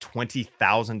were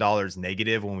 $20,000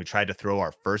 negative when we tried to throw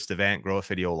our first event, Grow a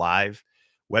Video Live,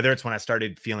 whether it's when I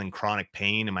started feeling chronic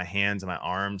pain in my hands and my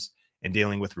arms and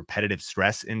dealing with repetitive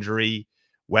stress injury,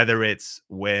 whether it's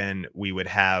when we would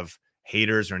have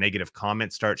haters or negative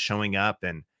comments start showing up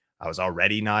and I was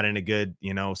already not in a good,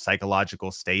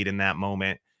 psychological state in that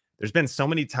moment. There's been so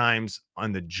many times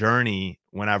on the journey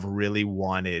when I've really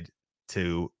wanted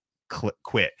to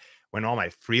quit, when all my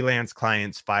freelance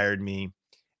clients fired me.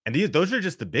 And those are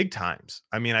just the big times.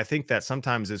 I mean, I think that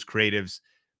sometimes as creatives,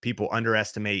 people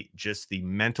underestimate just the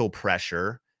mental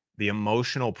pressure, the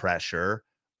emotional pressure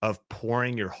of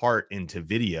pouring your heart into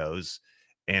videos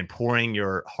and pouring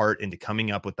your heart into coming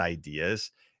up with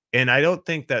ideas. And I don't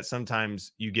think that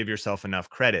sometimes you give yourself enough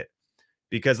credit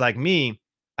because, like me,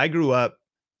 I grew up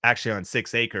actually on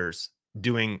 6 acres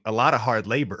doing a lot of hard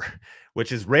labor,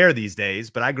 which is rare these days.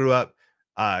 But I grew up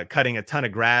cutting a ton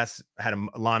of grass, had a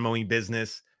lawn mowing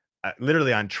business,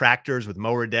 literally on tractors with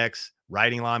mower decks,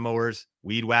 riding lawn mowers,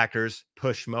 weed whackers,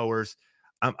 push mowers.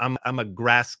 I'm a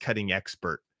grass cutting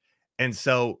expert. And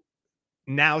so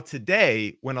now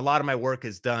today, when a lot of my work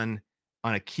is done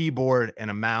on a keyboard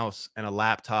and a mouse and a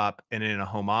laptop and in a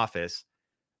home office,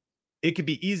 it could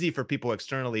be easy for people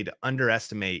externally to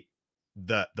underestimate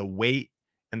the weight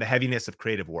and the heaviness of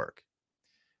creative work.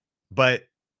 But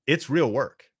it's real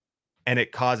work and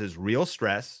it causes real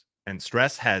stress, and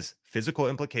stress has physical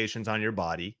implications on your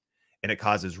body, and it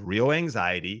causes real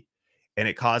anxiety, and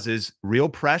it causes real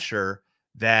pressure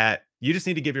that you just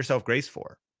need to give yourself grace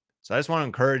for. So I just want to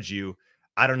encourage you.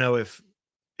 I don't know if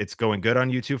it's going good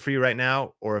on YouTube for you right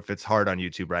now or if it's hard on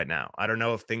YouTube right now. I don't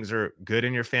know if things are good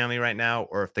in your family right now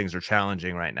or if things are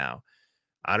challenging right now.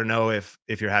 I don't know if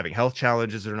you're having health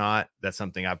challenges or not. That's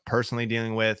something I'm personally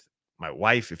dealing with. My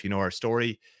wife, if you know our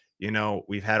story,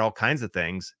 we've had all kinds of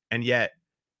things, and yet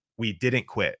we didn't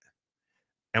quit.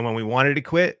 And when we wanted to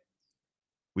quit,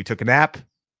 we took a nap,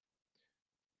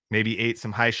 maybe ate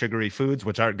some high sugary foods,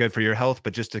 which aren't good for your health,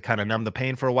 but just to kind of numb the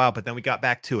pain for a while. But then we got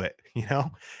back to it,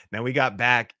 Then we got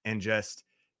back and just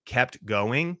kept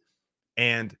going.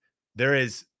 And there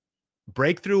is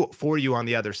breakthrough for you on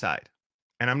the other side.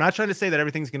 And I'm not trying to say that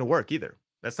everything's going to work either.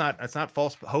 That's not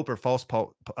false hope or false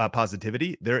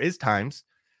positivity. There is times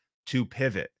to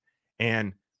pivot.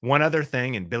 And one other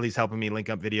thing, and Billy's helping me link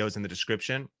up videos in the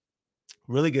description.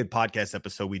 Really good podcast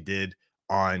episode we did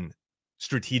on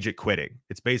strategic quitting.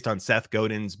 It's based on Seth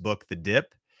Godin's book, The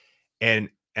Dip. And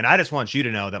I just want you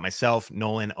to know that myself,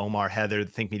 Nolan, Omar, Heather,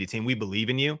 the Think Media team, we believe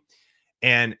in you.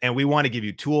 And we want to give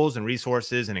you tools and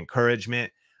resources and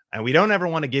encouragement. And we don't ever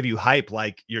want to give you hype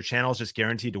like your channel is just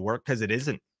guaranteed to work, because it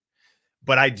isn't.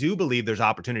 But I do believe there's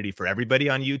opportunity for everybody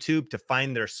on YouTube to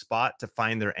find their spot, to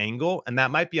find their angle. And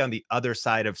that might be on the other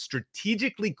side of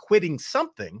strategically quitting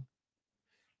something.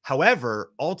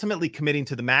 However, ultimately committing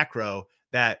to the macro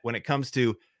that when it comes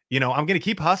to, I'm going to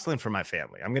keep hustling for my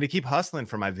family. I'm going to keep hustling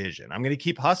for my vision. I'm going to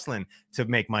keep hustling to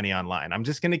make money online. I'm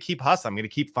just going to keep hustling. I'm going to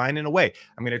keep finding a way.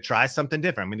 I'm going to try something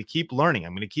different. I'm going to keep learning.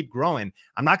 I'm going to keep growing.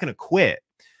 I'm not going to quit.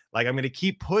 Like, I'm going to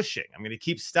keep pushing. I'm going to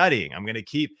keep studying. I'm going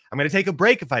to take a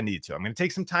break if I need to. I'm going to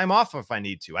take some time off if I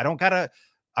need to.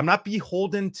 I'm not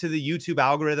beholden to the YouTube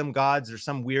algorithm gods or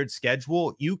some weird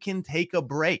schedule. You can take a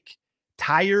break.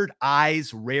 Tired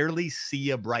eyes rarely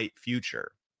see a bright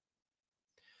future.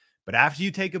 But after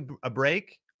you take a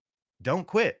break, don't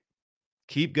quit.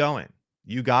 Keep going.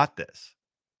 You got this.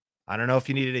 I don't know if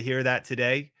you needed to hear that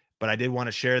today, but I did want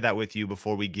to share that with you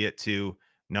before we get to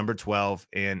number 12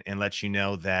 and let you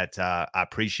know that I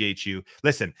appreciate you.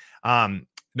 Listen,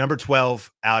 number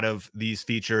 12 out of these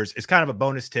features is kind of a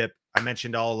bonus tip. I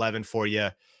mentioned all 11 for you,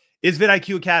 is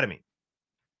VidIQ Academy.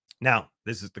 Now,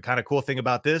 this is the kind of cool thing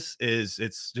about this is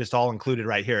it's just all included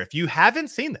right here. If you haven't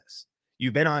seen this,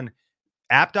 you've been on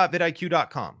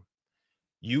app.vidiq.com.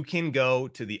 You can go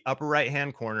to the upper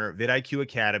right-hand corner, VidIQ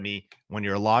Academy, when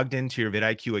you're logged into your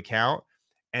VidIQ account,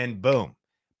 and boom,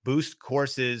 Boost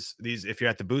courses. These, if you're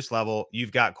at the Boost level,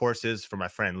 you've got courses for my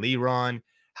friend Leron,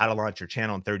 how to launch your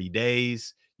channel in 30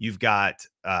 days. You've got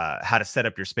how to set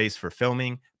up your space for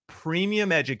filming,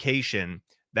 premium education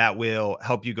that will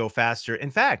help you go faster. In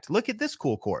fact, look at this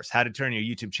cool course, how to turn your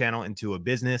YouTube channel into a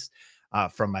business,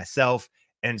 from myself.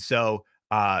 And so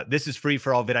this is free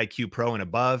for all VidIQ Pro and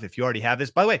above. If you already have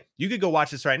this, by the way, you could go watch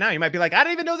this right now. You might be like, I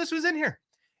didn't even know this was in here.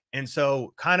 And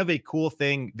so kind of a cool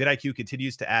thing, VidIQ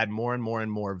continues to add more and more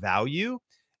and more value.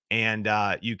 And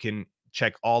you can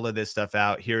check all of this stuff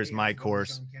out. Here's my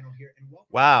course.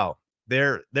 Wow.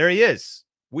 There he is.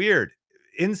 Weird.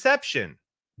 Inception.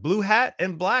 Blue hat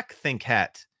and black think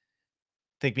hat.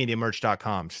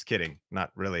 Thinkmediamerch.com. Just kidding.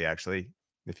 Not really, actually.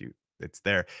 If you, it's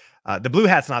there. The blue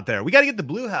hat's not there. We got to get the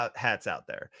blue hats out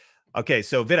there. Okay,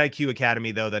 so VidIQ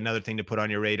Academy, though, another thing to put on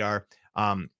your radar.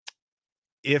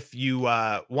 If you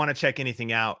want to check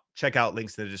anything out, check out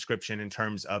links in the description in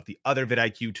terms of the other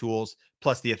VidIQ tools,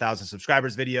 plus the 1,000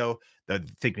 subscribers video, the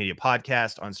Think Media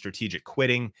podcast on strategic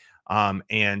quitting.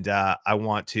 I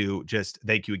want to just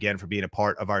thank you again for being a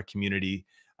part of our community.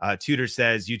 Tudor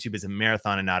says YouTube is a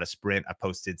marathon and not a sprint. I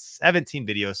posted 17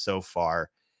 videos so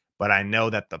far, but I know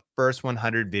that the first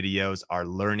 100 videos are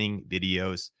learning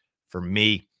videos for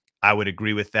me. I would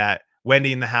agree with that.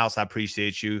 Wendy in the house, I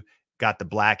appreciate you. Got the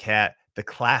black hat, the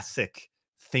classic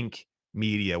Think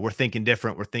Media. We're thinking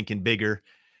different. We're thinking bigger.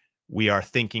 We are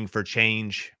thinking for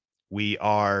change. We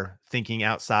are thinking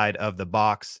outside of the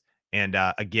box. And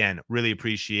again, really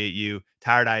appreciate you.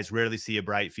 Tired eyes rarely see a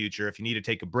bright future. If you need to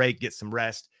take a break, get some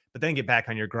rest, but then get back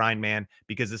on your grind, man,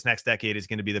 because this next decade is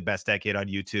going to be the best decade on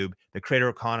YouTube. The creator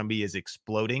economy is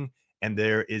exploding, and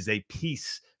there is a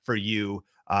piece for you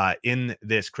in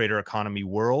this creator economy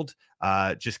world.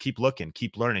 Just keep looking,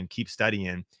 keep learning, keep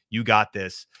studying. You got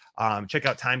this. Check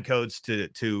out Timecodes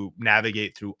to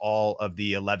navigate through all of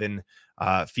the 11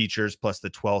 features plus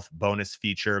the 12th bonus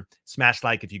feature. Smash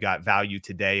like if you got value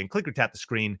today, and click or tap the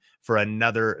screen for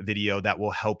another video that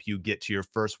will help you get to your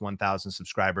first 1,000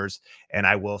 subscribers. And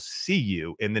I will see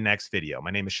you in the next video.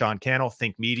 My name is Sean Cannell,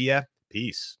 Think Media.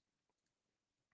 Peace.